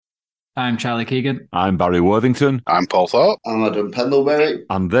I'm Charlie Keegan. I'm Barry Worthington, I'm Paul Thorpe. I'm Adam Pendlebury.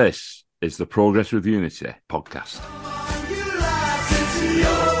 and this is the Progress with Unity podcast.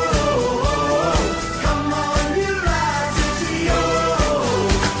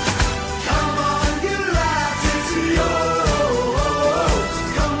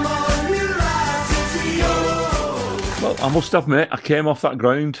 Well, I must admit, I came off that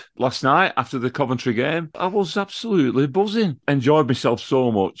ground last night after the Coventry game. I was absolutely buzzing. Enjoyed myself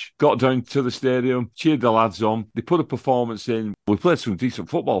so much. Got down to the stadium, cheered the lads on. They put a performance in. We played some decent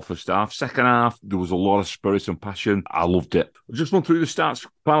football first half. Second half, there was a lot of spirit and passion. I loved it. I'll just run through the stats.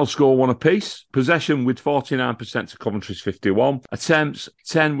 Final score, 1 apiece. Possession with 49% to Coventry's 51. Attempts,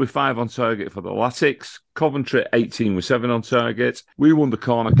 10 with 5 on target for the Latics. Coventry 18 with 7 on target. We won the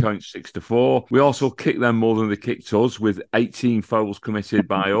corner count 6-4. We also kicked them more than they kicked us, with 18 fouls committed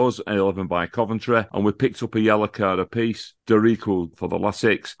by us and 11 by Coventry. And we picked up a yellow card apiece, equal for the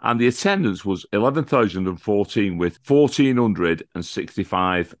Latics. And the attendance was 11,014 with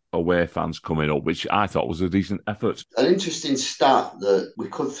 1,465 away fans coming up, which I thought was a decent effort. An interesting stat that we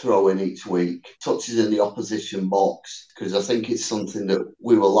could throw in each week touches in the opposition box, because I think it's something that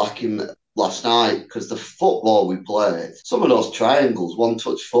we were lacking last night, because the football we played, some of those triangles,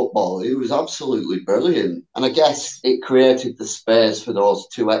 one-touch football, it was absolutely brilliant. And I guess it created the space for those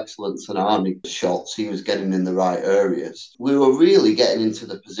two excellent Tanani shots he was getting in the right areas. We were really getting into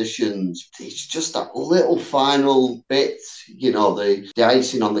the positions. It's just that little final bit, the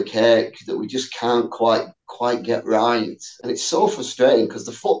icing on the cake that we just can't quite get right. And it's so frustrating because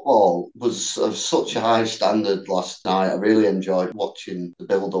the football was of such a high standard last night. I really enjoyed watching the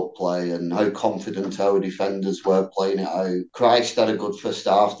build-up play and how confident our defenders were playing it out. Christ had a good first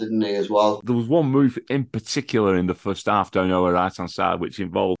half, didn't he, as well? There was one move in particular in the first half down our right-hand side which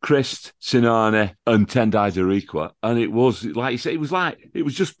involved Christ, Sinani and Tendai Dariqua. And it was, like you said, it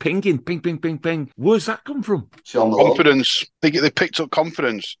was just pinging, ping, ping, ping, ping. Where's that come from? Confidence. They picked up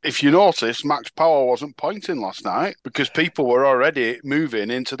confidence. If you notice, Max Power wasn't pointing last night because people were already moving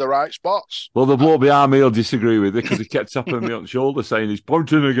into the right spots. Well, the bloke behind me will disagree with it because he kept tapping me on the shoulder saying he's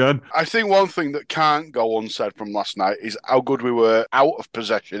pointing again. I think one thing that can't go unsaid from last night is how good we were out of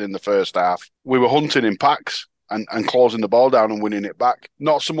possession in the first half. We were hunting in packs and closing the ball down and winning it back.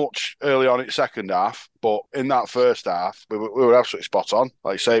 Not so much early on in the second half, but in that first half, we were absolutely spot on.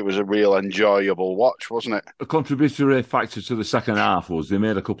 Like I say, it was a real enjoyable watch, wasn't it? A contributory factor to the second half was they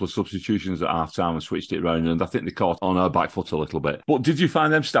made a couple of substitutions at half-time and switched it round, and I think they caught on our back foot a little bit. But did you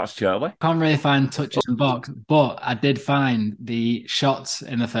find them stats, Charlie? Can't really find touches in box, but I did find the shots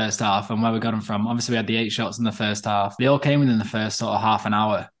in the first half and where we got them from. Obviously, we had the 8 shots in the first half. They all came within the first sort of half an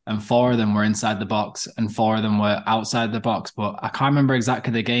hour. And 4 of them were inside the box and 4 of them were outside the box. But I can't remember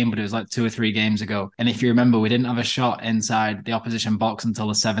exactly the game, but it was like 2 or 3 games ago. And if you remember, we didn't have a shot inside the opposition box until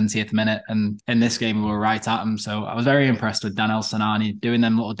the 70th minute. And in this game, we were right at them. So I was very impressed with Daniel Sanani doing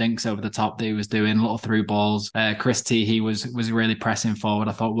them little dinks over the top that he was doing, little through balls. Chris T, he was really pressing forward.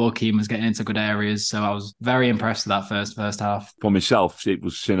 I thought Will Keane was getting into good areas. So I was very impressed with that first half. For myself, it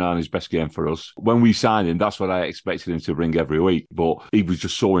was Sinani's best game for us. When we signed him, that's what I expected him to bring every week. But he was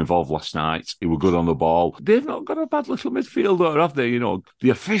just so involved last night. He was good on the ball. They've not got a bad little midfielder, have they? The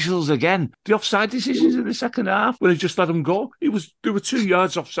officials again. The offside decisions in the second half when they just let them go. There were 2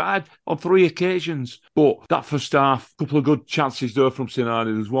 yards offside on 3 occasions. But that first half, a couple of good chances there from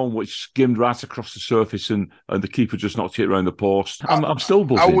Sinani. There's one which skimmed right across the surface and the keeper just knocked it around the post. I'm still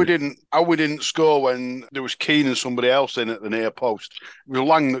buzzing. How we didn't score when there was Keane and somebody else in at the near post. It was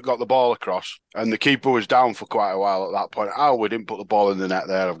Lang that got the ball across and the keeper was down for quite a while at that point. How we didn't put the ball in the net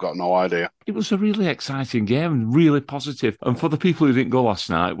there, I've got no idea. It was a really exciting game, really positive. And for the people who didn't go last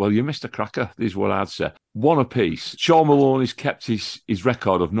night, well, you missed a cracker, is what I'd say. 1 apiece. Sean Maloney has kept his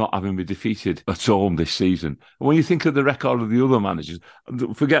record of not having been defeated at home this season. And when you think of the record of the other managers,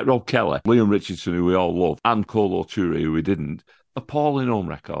 forget Rob Kelly, Liam Richardson, who we all love, and Kolo Toure, who we didn't, appalling home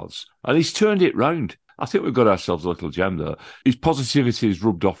records. And he's turned it round. I think we've got ourselves a little gem there. His positivity has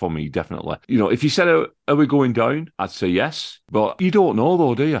rubbed off on me, definitely. If you said, are we going down? I'd say yes. But you don't know,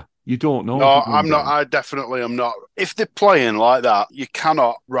 though, do you? You don't know. No, I'm not. I definitely am not. If they're playing like that, you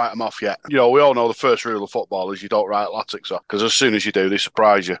cannot write them off yet. We all know the first rule of football is you don't write Latics off, because as soon as you do, they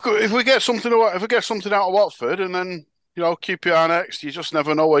surprise you. If we get something out of Watford and then QPR next, you just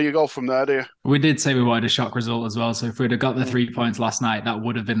never know where you go from there, do you? We did say we wanted a shock result as well. So if we'd have got the 3 points last night, that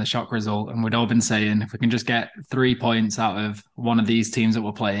would have been the shock result. And we'd all been saying, if we can just get 3 points out of one of these teams that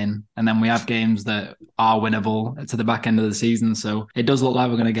we're playing, and then we have games that are winnable to the back end of the season. So it does look like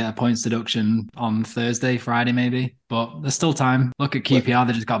we're going to get a points deduction on Thursday, Friday maybe. But there's still time. Look at QPR,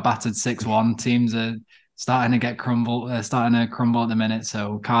 they just got battered 6-1. Teams are starting to crumble at the minute.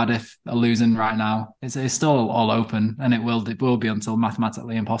 So Cardiff are losing right now. It's still all open, and it will be until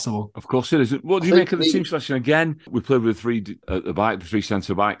mathematically impossible. Of course it is. What do you make of the team selection again? We played with three at the back, the three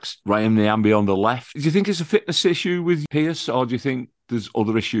centre backs. Ryan Niambi on the left. Do you think it's a fitness issue with Pearce, or do you think there's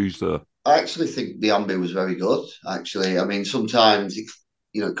other issues there? I actually think Niambi was very good. Actually, I mean, sometimes it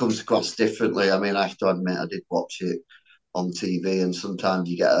comes across differently. I mean, I have to admit, I did watch it on TV, and sometimes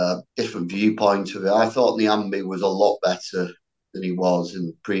you get a different viewpoint of it. I thought Niambi was a lot better than he was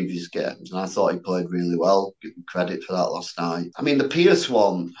in previous games, and I thought he played really well. Give him credit for that last night. I mean, the Pearce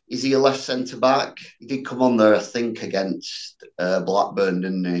one, is he a left centre back? He did come on there, I think, against Blackburn,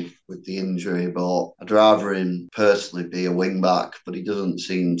 didn't he, with the injury? But I'd rather him personally be a wing back, but he doesn't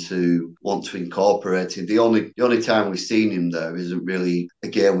seem to want to incorporate it. The only time we've seen him there isn't really a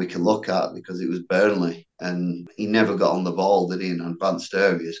game we can look at, because it was Burnley. And he never got on the ball, did he, in advanced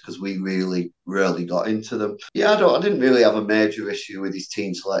areas, because we really rarely got into them. Yeah, I didn't really have a major issue with his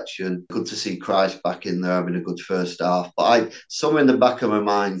team selection. Good to see Christ back in there having a good first half. But somewhere in the back of my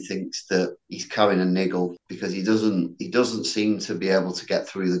mind thinks that he's carrying a niggle, because he doesn't seem to be able to get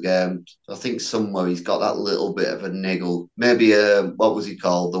through the game. So I think somewhere he's got that little bit of a niggle. Maybe what was he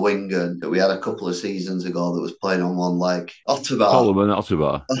called? The winger that we had a couple of seasons ago that was playing on one leg. Solomon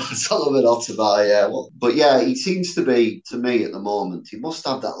Ottabar. Solomon Ottabar, yeah. But yeah, he seems to be, to me at the moment, he must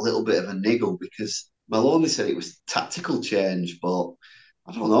have that little bit of a niggle, because Maloney said it was tactical change, but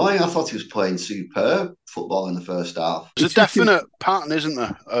I don't know. I thought he was playing superb football in the first half. There's a definite pattern, isn't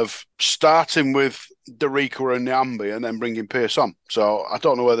there, of starting with Derica and Niambi and then bringing Pearce on. So I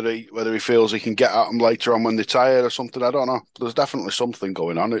don't know whether he feels he can get at them later on when they're tired or something. I don't know. There's definitely something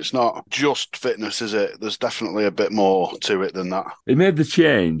going on. It's not just fitness, is it? There's definitely a bit more to it than that. He made the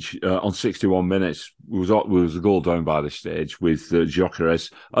change on 61 minutes. We was a goal down by this stage with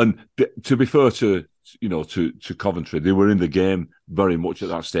Gyökeres. And to be fair to Coventry, they were in the game very much at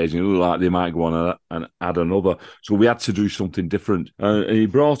that stage, and it looked like they might go on and add another. So we had to do something different. And he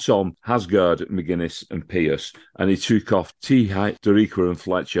brought on Hasgard, McGuinness and Pearce, and he took off T-Height, Derica and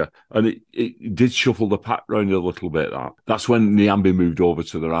Fletcher. And it did shuffle the pack round a little bit. That's when Niambi moved over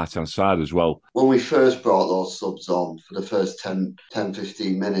to the right-hand side as well. When we first brought those subs on for the first 10,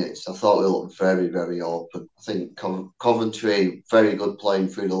 15 minutes, I thought we looked very, very open. I think Coventry, very good playing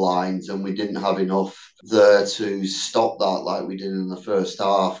through the lines, and we didn't have enough there to stop that like we did in the first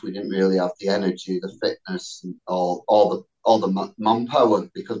half. We didn't really have the energy, the fitness, and all the manpower,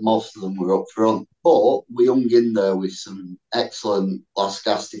 because most of them were up front. But we hung in there with some excellent last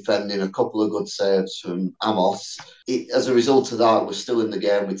gasp defending, a couple of good saves from Amos. As a result of that, we're still in the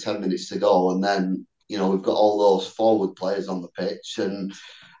game with 10 minutes to go, and then we've got all those forward players on the pitch, and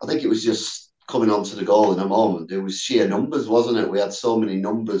I think it was just coming onto the goal in a moment. It was sheer numbers, wasn't it? We had so many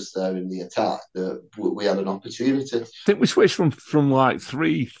numbers there in the attack that we had an opportunity. I think we switched from like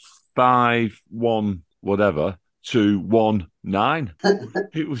 3-5-1 whatever to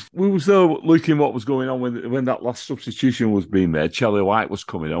 1-9. We was there looking what was going on when that last substitution was being made. Charlie White was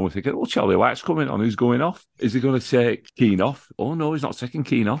coming on. We're thinking, Charlie White's coming on. Who's going off? Is he going to take Keane off? Oh, no, he's not taking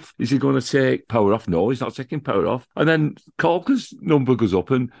Keane off. Is he going to take Power off? No, he's not taking Power off. And then Corker's number goes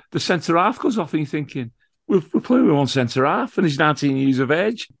up and the centre-half goes off, and you're thinking, we're playing with one centre-half and he's 19 years of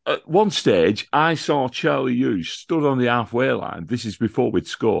age. At one stage, I saw Charlie Hughes stood on the halfway line. This is before we'd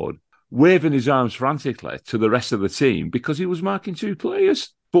scored, waving his arms frantically to the rest of the team because he was marking two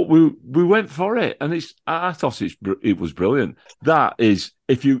players. But we went for it, and I thought it was brilliant. That is,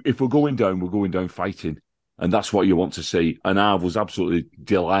 if we're going down, we're going down fighting, and that's what you want to see. And I was absolutely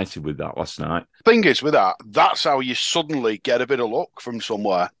delighted with that last night. Thing is, with that's how you suddenly get a bit of luck from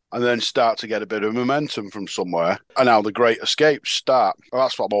somewhere, and then start to get a bit of momentum from somewhere, and how the great escapes start. Well,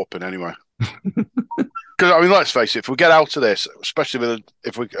 that's what I'm hoping anyway. Because, I mean, let's face it, if we get out of this, especially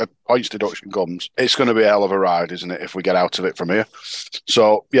if a points deduction comes, it's going to be a hell of a ride, isn't it, if we get out of it from here?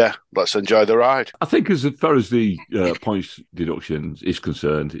 So, yeah, let's enjoy the ride. I think as far as the points deduction is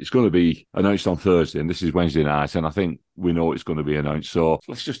concerned, it's going to be announced on Thursday, and this is Wednesday night, and I think we know it's going to be announced. So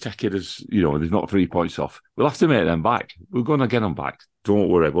let's just take it as, there's not 3 points off. We'll have to make them back. We're going to get them back. Don't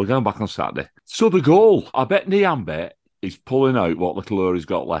worry. We'll get them back on Saturday. So the goal, I bet Niambi is pulling out what little air he's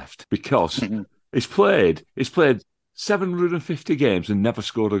got left, because... He's played 750 games and never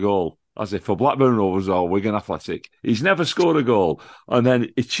scored a goal. As if for Blackburn Rovers or Wigan Athletic. He's never scored a goal. And then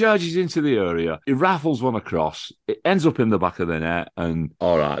he charges into the area. He raffles one across. It ends up in the back of the net. And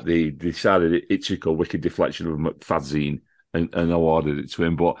all right, they decided it took a wicked deflection of McFadzine and awarded it to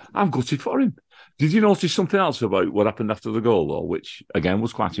him. But I'm gutted for him. Did you notice something else about what happened after the goal, though, which, again,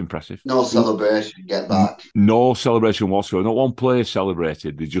 was quite impressive? No celebration, get back. No celebration whatsoever. Not one player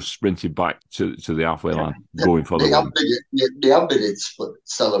celebrated. They just sprinted back to the halfway line, going for the win. They have been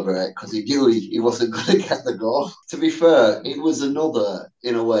celebrate because he knew he wasn't going to get the goal. To be fair, it was another,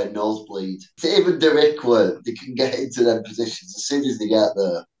 in a way, nosebleed. Even Derrick they can get into their positions. As soon as they get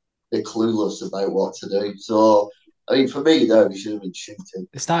there, they're clueless about what to do. So, I mean, for me, though, he should have been shooting.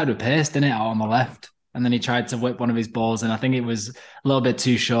 It started with pace, didn't it, out on the left? And then he tried to whip one of his balls, and I think it was a little bit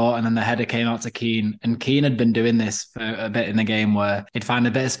too short. And then the header came out to Keane. And Keane had been doing this for a bit in the game where he'd find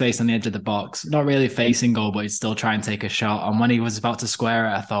a bit of space on the edge of the box, not really facing goal, but he'd still try and take a shot. And when he was about to square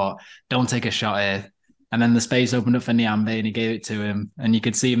it, I thought, don't take a shot here. And then the space opened up for Niambe and he gave it to him. And you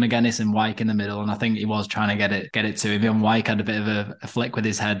could see McGuinness and Wyke in the middle. And I think he was trying to get it to him. Even Wyke had a bit of a flick with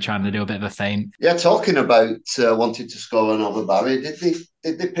his head, trying to do a bit of a feint. Yeah, talking about wanting to score another Barry,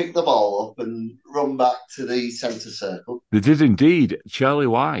 did they pick the ball up and run back to the centre circle? They did indeed. Charlie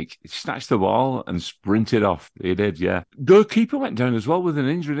Wyke snatched the ball and sprinted off. He did, yeah. The keeper went down as well with an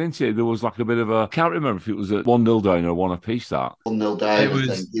injury, didn't he? There was like a bit of a... I can't remember if it was a 1-0 down or 1 apiece, that. 1-0 down,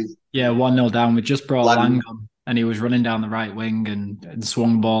 I think. Yeah, 1-0 down. We just brought Lang on and he was running down the right wing and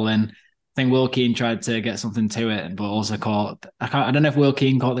swung ball in. I think Will Keane tried to get something to it, but also caught... I don't know if Will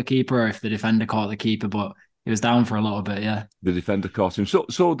Keane caught the keeper or if the defender caught the keeper, but he was down for a little bit, yeah. The defender caught him.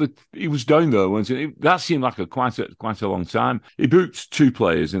 So he was down there, wasn't he? That seemed like quite a long time. He booked 2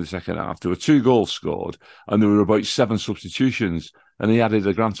 players in the second half. There were 2 goals scored, and there were about 7 substitutions, and he added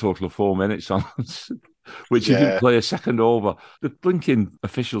a grand total of 4 minutes on, which he didn't play a second over. The blinking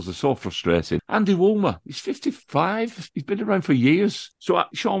officials are so frustrating. Andy Woolmer, he's 55. He's been around for years. So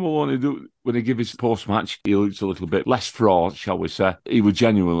Sean Maloney, when he gave his post-match, he looked a little bit less fraught, shall we say. He was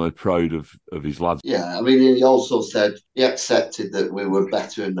genuinely proud of his lads. Yeah, I mean, he also said he accepted that we were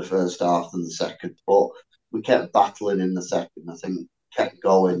better in the first half than the second, but we kept battling in the second. I think kept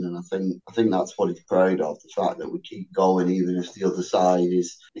going, and I think that's what he's proud of, the fact that we keep going even if the other side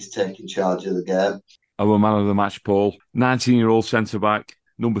is taking charge of the game. Our man of the match, Paul, 19-year-old centre-back,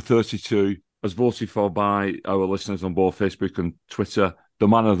 number 32, as voted for by our listeners on both Facebook and Twitter, the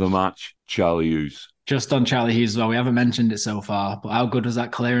man of the match, Charlie Hughes. Just on Charlie Hughes as well, we haven't mentioned it so far, but how good was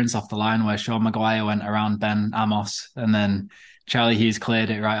that clearance off the line where Sean Maguire went around Ben Amos and then Charlie Hughes cleared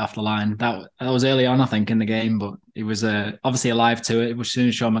it right off the line? That was early on, I think, in the game, but he was obviously alive to it. As soon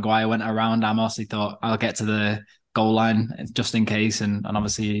as Sean Maguire went around Amos, he thought, I'll get to the goal line just in case, and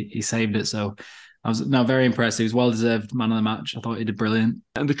obviously he saved it. So I was very impressed. He was well-deserved man of the match. I thought he did brilliant.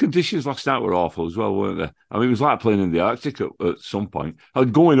 And the conditions last night were awful as well, weren't they? I mean, it was like playing in the Arctic at some point.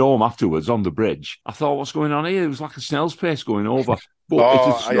 And going home afterwards on the bridge, I thought, what's going on here? It was like a snail's pace going over. But it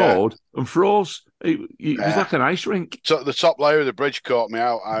had snowed and froze. It was like an ice rink. So the top layer of the bridge caught me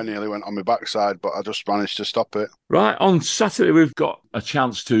out. I nearly went on my backside, but I just managed to stop it. Right, on Saturday, we've got a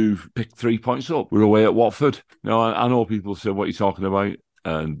chance to pick 3 points up. We're away at Watford. Now, I know people say, what are you talking about?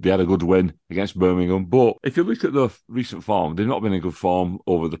 And they had a good win against Birmingham. But if you look at the recent form, they've not been in good form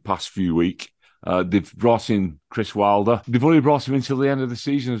over the past few weeks. They've brought in Chris Wilder. They've only brought him until the end of the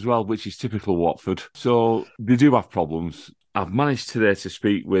season as well, which is typical Watford. So they do have problems. I've managed today to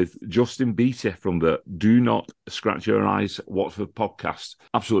speak with Justin Beattie from the Do Not Scratch Your Eyes Watford podcast.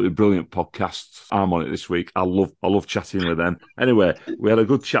 Absolutely brilliant podcast. I'm on it this week. I love chatting with them. Anyway, we had a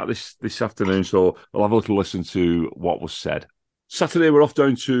good chat this afternoon, so we'll have a little listen to what was said. Saturday, we're off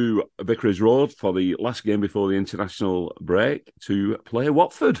down to Vicarage Road for the last game before the international break to play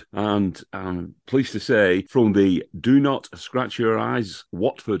Watford. And I'm pleased to say, from the Do Not Scratch Your Eyes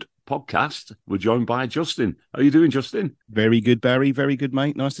Watford podcast, we're joined by Justin. How are you doing, Justin? Very good, Barry. Very good,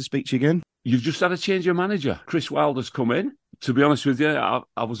 mate. Nice to speak to you again. You've just had a change of manager. Chris Wilder's come in. To be honest with you,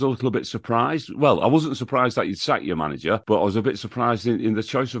 I was a little bit surprised. Well, I wasn't surprised that you'd sack your manager, but I was a bit surprised in the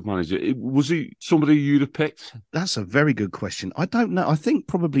choice of manager. Was he somebody you'd have picked? That's a very good question. I don't know. I think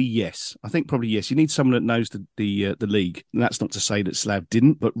probably yes. You need someone that knows the league. And that's not to say that Slav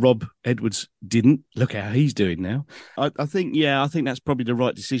didn't, but Rob Edwards didn't. Look how he's doing now. I think that's probably the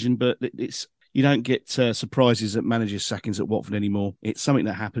right decision, but it's... You don't get surprises at managers' sackings at Watford anymore. It's something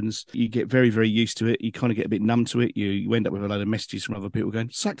that happens. You get very, very used to it. You kind of get a bit numb to it. You end up with a load of messages from other people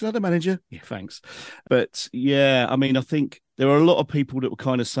going, sack another manager? Yeah, thanks. But yeah, I mean, I think there are a lot of people that were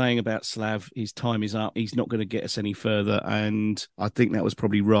kind of saying about Slav, his time is up. He's not going to get us any further. And I think that was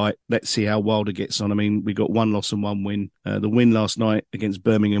probably right. Let's see how Wilder gets on. I mean, we got 1 loss and 1 win. The win last night against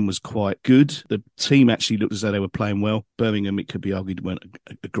Birmingham was quite good. The team actually looked as though they were playing well. Birmingham, it could be argued, weren't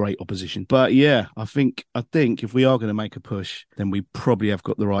a great opposition. But yeah, I think if we are going to make a push, then we probably have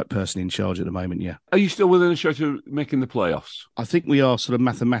got the right person in charge at the moment, yeah. Are you still within a shot of making the playoffs? I think we are sort of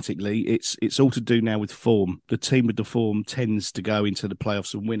mathematically. It's all to do now with form. The team with the form tends to go into the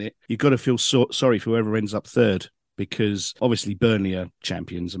playoffs and win it. You've got to feel sorry for whoever ends up third, because obviously Burnley are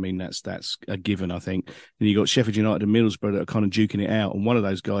champions. I mean, that's a given, I think. And you've got Sheffield United and Middlesbrough that are kind of duking it out, and one of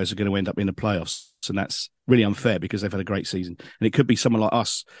those guys are going to end up in the playoffs. And that's really unfair because they've had a great season. And it could be someone like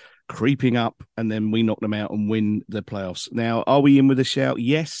us creeping up and then we knock them out and win the playoffs. Now, are we in with a shout?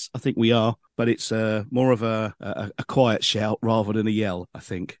 Yes, I think we are, but it's more of a quiet shout rather than a yell, I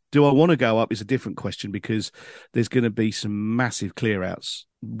think. Do I want to go up is a different question, because there's going to be some massive clear-outs,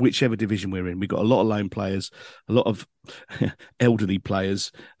 whichever division we're in. We've got a lot of loan players, a lot of elderly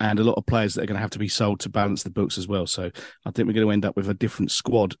players, and a lot of players that are going to have to be sold to balance the books as well. So I think we're going to end up with a different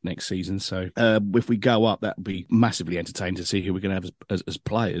squad next season. So if we go up, that would be massively entertaining to see who we're going to have as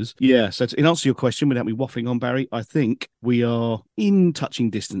players. Yeah, so in answer to your question, without me waffling on, Barry, I think we are in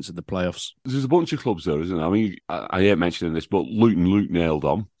touching distance of the playoffs. There's a bunch of clubs there, isn't there? I mean, I hate mentioning this, but Luke nailed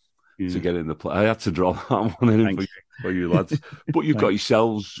on to get in the play. I had to draw that one in for you lads. But you've got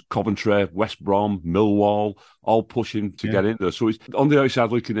yourselves, Coventry, West Brom, Millwall, all pushing to get in there. So it's on the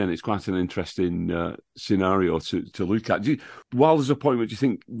outside looking in, it's quite an interesting scenario to look at. While there's a point where you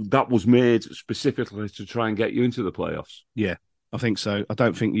think that was made specifically to try and get you into the playoffs? Yeah. I think so. I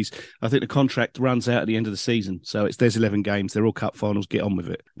think the contract runs out at the end of the season. So there's 11 games. They're all cup finals. Get on with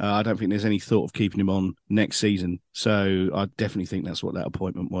it. I don't think there's any thought of keeping him on next season. So I definitely think that's what that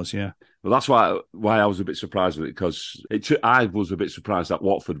appointment was. Yeah. Well, that's why I was a bit surprised with it, because I was a bit surprised that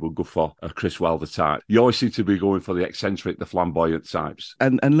Watford would go for a Chris Wilder type. You always seem to be going for the eccentric, the flamboyant types.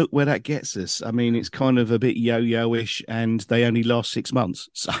 And look where that gets us. I mean, it's kind of a bit yo-yo-ish, and they only last 6 months.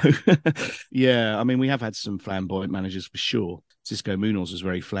 So, yeah, I mean, we have had some flamboyant managers for sure. Xisco Munoz was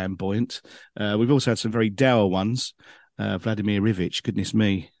very flamboyant. We've also had some very dour ones. Vladimir Ivic, goodness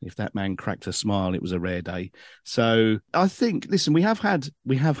me, if that man cracked a smile, it was a rare day. So I think, listen, we have had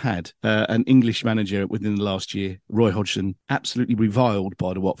an English manager within the last year, Roy Hodgson, absolutely reviled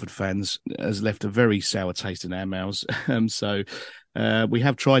by the Watford fans, has left a very sour taste in our mouths. So we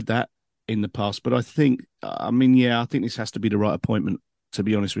have tried that in the past, but I think this has to be the right appointment. To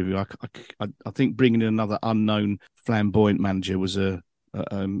be honest with you, I think bringing in another unknown flamboyant manager was a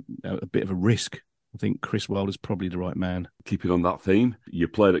bit of a risk. I think Chris Wilder's probably the right man. Keeping on that theme, you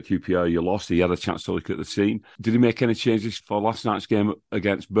played at QPR, you lost, he had a chance to look at the team. Did he make any changes for last night's game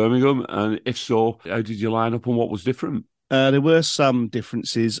against Birmingham? And if so, how did you line up and what was different? There were some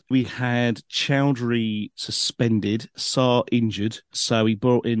differences. We had Chowdhury suspended, Sarr injured, so he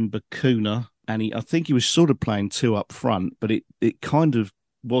brought in Bakuna, and I think he was sort of playing 2 up front, but it kind of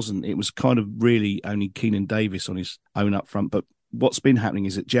wasn't. It was kind of really only Keenan Davis on his own up front. But what's been happening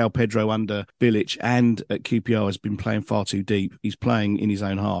is that João Pedro under Bilic and at QPR has been playing far too deep. He's playing in his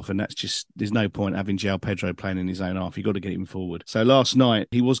own half, and that's just, there's no point having João Pedro playing in his own half. You've got to get him forward. So last night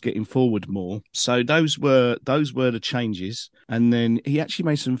he was getting forward more. So those were the changes. And then he actually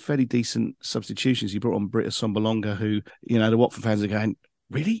made some fairly decent substitutions. He brought on Britta Sombolonga, who, the Watford fans are going,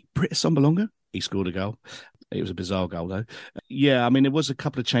 really? Britta Sombolonga? He scored a goal. It was a bizarre goal, though. Yeah, I mean, there was a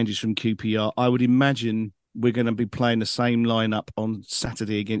couple of changes from QPR. I would imagine we're going to be playing the same lineup on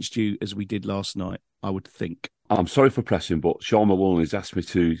Saturday against you as we did last night, I would think. I'm sorry for pressing, but Sean Maloney has asked me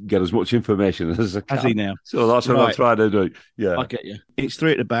to get as much information as I can. Has he now? So that's what I'll try to do. Yeah. I get you. It's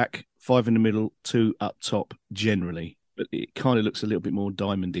 3 at the back, 5 in the middle, 2 up top, generally. But it kind of looks a little bit more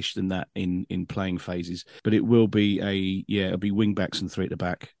diamondish than that in playing phases. But it will be it'll be wing backs and 3 at the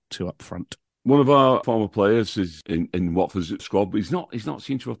back, 2 up front. One of our former players is in Watford's squad, but he's not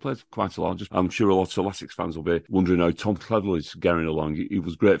seemed to have played for quite a lot. I'm sure a lot of Latics fans will be wondering how Tom Cleverley's getting along. He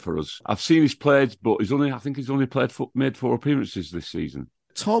was great for us. I've seen he's played, but he's only made 4 appearances this season.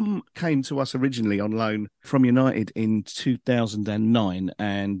 Tom came to us originally on loan from United in 2009,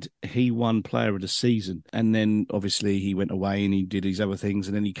 and he won Player of the Season. And then obviously he went away and he did his other things,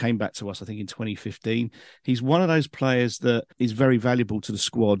 and then he came back to us, I think, in 2015. He's one of those players that is very valuable to the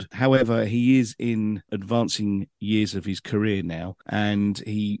squad. However, he is in advancing years of his career now, and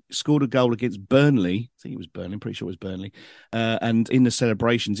he scored a goal against Burnley. I think it was Burnley. I'm pretty sure it was Burnley. And in the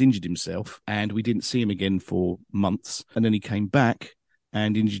celebrations injured himself, and we didn't see him again for months. And then he came back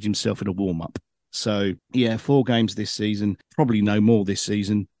and injured himself in a warm-up. So, yeah, 4 games this season, probably no more this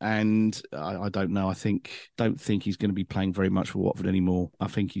season. And I don't know. Don't think he's going to be playing very much for Watford anymore. I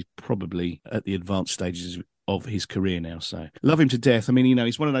think he's probably at the advanced stages of his career now. So love him to death. I mean,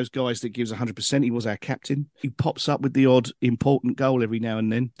 he's one of those guys that gives 100%. He was our captain. He pops up with the odd important goal every now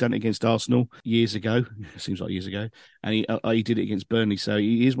and then. Done it against Arsenal years ago. Seems like years ago. And he did it against Burnley. So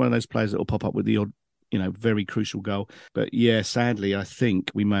he is one of those players that will pop up with the odd, very crucial goal. But yeah, sadly, I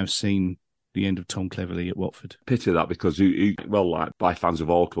think we may have seen the end of Tom Cleverley at Watford. Pity that, because he liked by fans of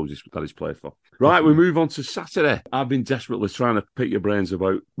all clubs that he's played for. Right, we move on to Saturday. I've been desperately trying to pick your brains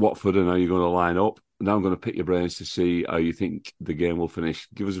about Watford and how you're going to line up. Now I'm going to pick your brains to see how you think the game will finish.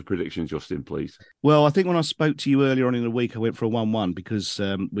 Give us a prediction, Justin, please. Well, I think when I spoke to you earlier on in the week, I went for a 1-1 because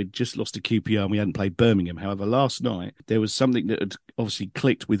we'd just lost to QPR and we hadn't played Birmingham. However, last night, there was something that had obviously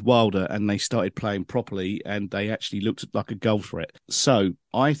clicked with Wilder and they started playing properly and they actually looked like a goal threat. So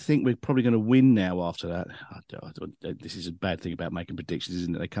I think we're probably going to win now after that. This is a bad thing about making predictions,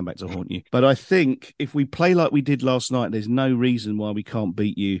 isn't it? They come back to haunt you. But I think if we play like we did last night, there's no reason why we can't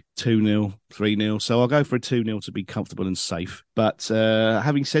beat you 2-0, 3-0. So I'll go for a 2-0 to be comfortable and safe. But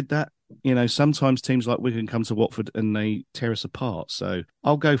having said that, sometimes teams like Wigan come to Watford and they tear us apart. So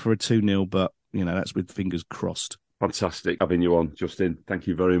I'll go for a 2-0, but, that's with fingers crossed. Fantastic having you on, Justin. Thank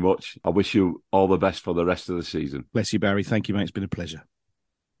you very much. I wish you all the best for the rest of the season. Bless you, Barry. Thank you, mate. It's been a pleasure.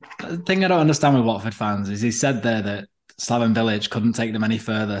 The thing I don't understand with Watford fans is he said there that Slaven Bilic couldn't take them any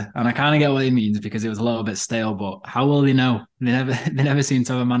further. And I kind of get what he means because it was a little bit stale, but how will they know? They never seem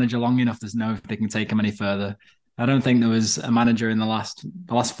to have a manager long enough to know if they can take them any further. I don't think there was a manager in the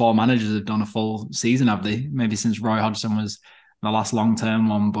last 4 managers have done a full season, have they? Maybe since Roy Hodgson was the last long-term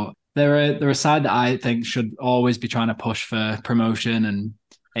one, but they're a side that I think should always be trying to push for promotion, and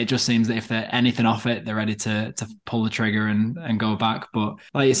it just seems that if they're anything off it, they're ready to pull the trigger and go back. But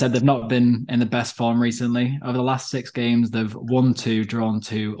like you said, they've not been in the best form recently. Over the last 6 games, they've won 2, drawn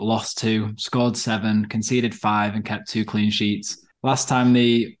 2, lost 2, scored 7, conceded 5, and kept 2 clean sheets. Last time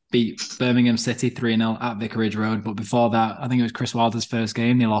they beat Birmingham City 3-0 at Vicarage Road. But before that, I think it was Chris Wilder's first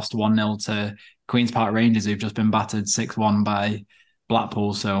game. They lost 1-0 to Queen's Park Rangers, who've just been battered 6-1 by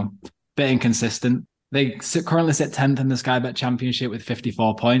Blackpool. So a bit inconsistent. They currently sit 10th in the Sky Bet Championship with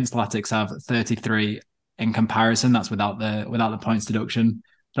 54 points. Latics have 33 in comparison. That's without the points deduction.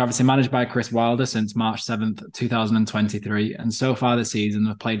 They're obviously managed by Chris Wilder since March 7th, 2023. And so far this season,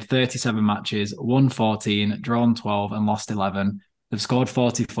 they've played 37 matches, won 14, drawn 12, and lost 11. They've scored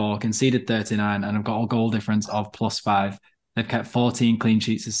 44, conceded 39, and have got a goal difference of +5. They've kept 14 clean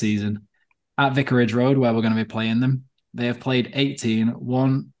sheets this season. At Vicarage Road, where we're going to be playing them, they have played 18,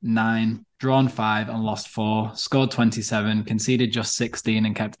 won 9, drawn 5 and lost 4, scored 27, conceded just 16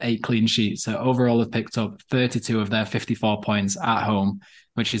 and kept 8 clean sheets. So overall, they've picked up 32 of their 54 points at home,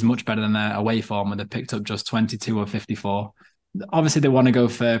 which is much better than their away form, where they picked up just 22 of 54. Obviously, they want to go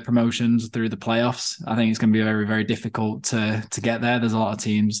for promotions through the playoffs. I think it's going to be very, very difficult to get there. There's a lot of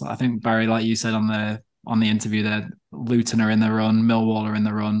teams. I think, Barry, like you said on the interview there, Luton are in the run, Millwall are in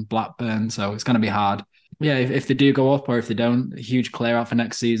the run, Blackburn. So it's going to be hard. Yeah, if they do go up or if they don't, a huge clear out for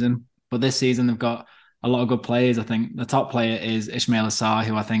next season. But this season, they've got a lot of good players. I think the top player is Ismail Assar,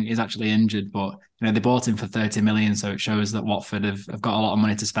 who I think is actually injured, but they bought him for 30 million, so it shows that Watford have got a lot of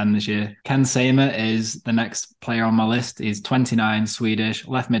money to spend this year. Ken Seymour is the next player on my list. He's 29, Swedish,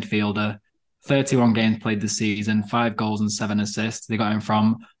 left midfielder, 31 games played this season, 5 goals and 7 assists. They got him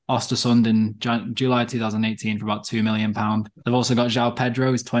from Östersund in July 2018 for about £2 million. They've also got João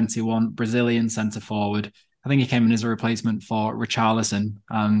Pedro, who's 21, Brazilian centre-forward. I think he came in as a replacement for Richarlison,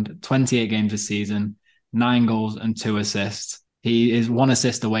 and 28 games this season, 9 goals and 2 assists. He is 1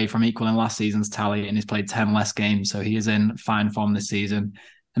 assist away from equaling last season's tally, and he's played 10 less games, so he is in fine form this season.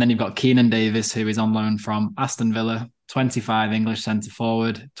 And then you've got Keenan Davis, who is on loan from Aston Villa, 25, English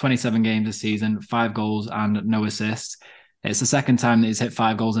centre-forward, 27 games this season, 5 goals and no assists. It's the second time that he's hit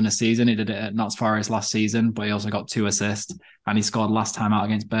 5 goals in a season. He did it at Notts Forest last season, but he also got 2 assists, and he scored last time out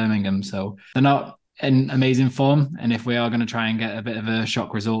against Birmingham. So they're not in amazing form, and if we are going to try and get a bit of a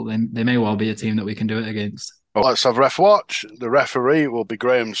shock result, then they may well be a team that we can do it against. Well, let's have ref watch. The referee will be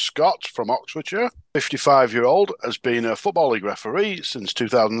Graham Scott from Oxfordshire. 55-year-old, has been a Football League referee since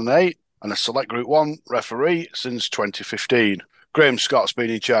 2008 and a Select Group 1 referee since 2015. Graham Scott's been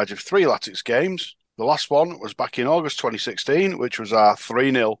in charge of 3 Latics games. The last one was back in August 2016, which was our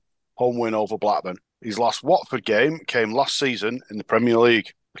 3-0 home win over Blackburn. His last Watford game came last season in the Premier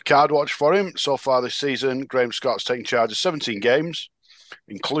League. The card watch for him so far this season, Graham Scott's taken charge of 17 games,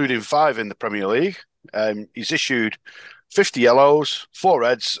 including 5 in the Premier League. He's issued 50 yellows, 4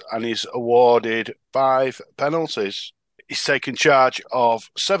 reds, and he's awarded 5 penalties. He's taken charge of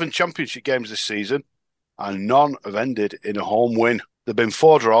 7 championship games this season, and none have ended in a home win. There have been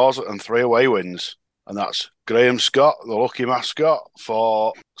 4 draws and 3 away wins. And that's Graham Scott, the lucky mascot,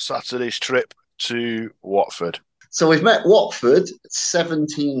 for Saturday's trip to Watford. So we've met Watford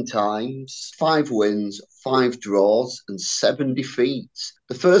 17 times, 5 wins, 5 draws, and 7 defeats.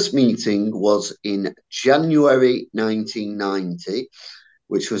 The first meeting was in January 1990,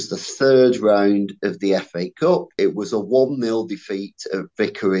 which was the 3rd round of the FA Cup. It was a 1-0 defeat at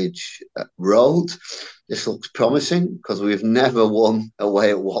Vicarage Road. This looks promising because we've never won away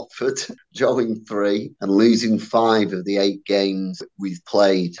at Watford, drawing 3 and losing 5 of the 8 games we've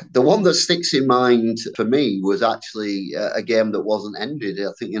played. The one that sticks in mind for me was actually a game that wasn't ended.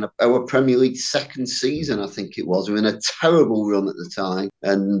 I think in our Premier League 2nd season, I think it was. We were in a terrible run at the time,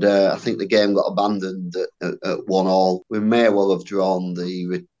 and I think the game got abandoned at 1-1. We may well have drawn the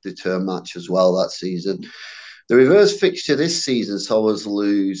return match as well that season. The reverse fixture this season saw us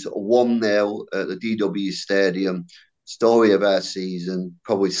lose 1-0 at the DW Stadium. Story of our season,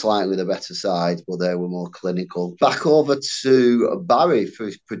 probably slightly the better side, but they were more clinical. Back over to Barry for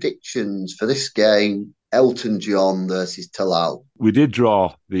his predictions for this game, Elton John versus Talal. We did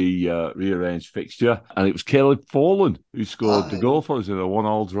draw the rearranged fixture, and it was Caleb Folan who scored the goal for us in a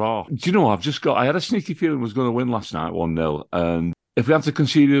 1-1 draw. Do you know, I had a sneaky feeling we was going to win last night 1-0, and if we had to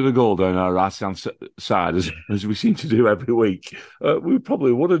concede a goal down our right-hand side, as we seem to do every week, we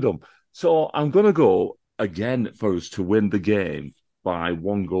probably would have done. So I'm going to go again for us to win the game by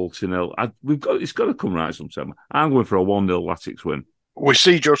 1-0. It's got to come right sometime. I'm going for a 1-0 Latics win. We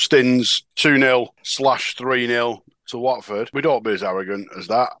see Justin's 2-0/3-0 to Watford. We don't be as arrogant as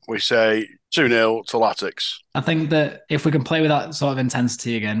that. We say 2-0 to Latics. I think that if we can play with that sort of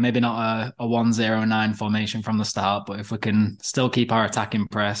intensity again, maybe not a 1-0-9 formation from the start, but if we can still keep our attacking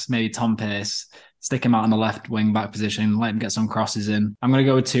press, maybe Tom Pearce, stick him out on the left wing back position, let him get some crosses in. I'm going to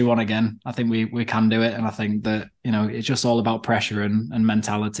go with 2-1 again. I think we can do it. And I think that, it's just all about pressure and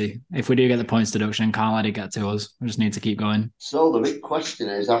mentality. If we do get the points deduction, can't let it get to us. We just need to keep going. So the big question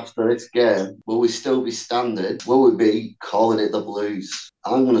is, after this game, will we still be standing? Will we be calling it the Blues?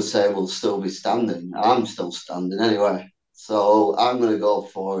 I'm going to say we'll still be standing. I'm still standing anyway. So I'm going to go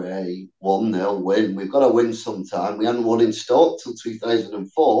for a 1-0 win. We've got to win sometime. We hadn't won in Stoke till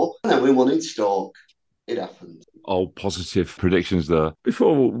 2004, and then we won in Stoke. It happened. All positive predictions there.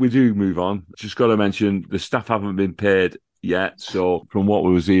 Before we do move on, just got to mention the staff haven't been paid yet. So from what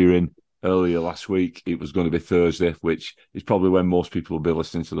we was hearing earlier last week, it was going to be Thursday, which is probably when most people will be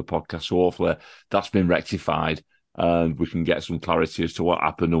listening to the podcast. So hopefully that's been rectified and we can get some clarity as to what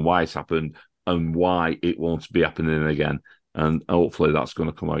happened and why it's happened and why it won't be happening again. And hopefully that's going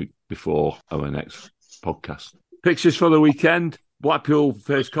to come out before our next podcast. Pictures for the weekend: Blackpool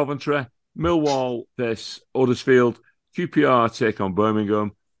face Coventry, Millwall face Huddersfield, QPR take on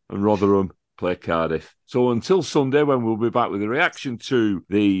Birmingham, and Rotherham play Cardiff. So until Sunday, when we'll be back with a reaction to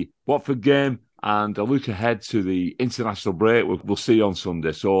the Watford game and a look ahead to the international break, we'll see you on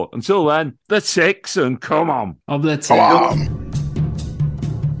Sunday. So until then, the 6 and come on. Of the 2. Come on.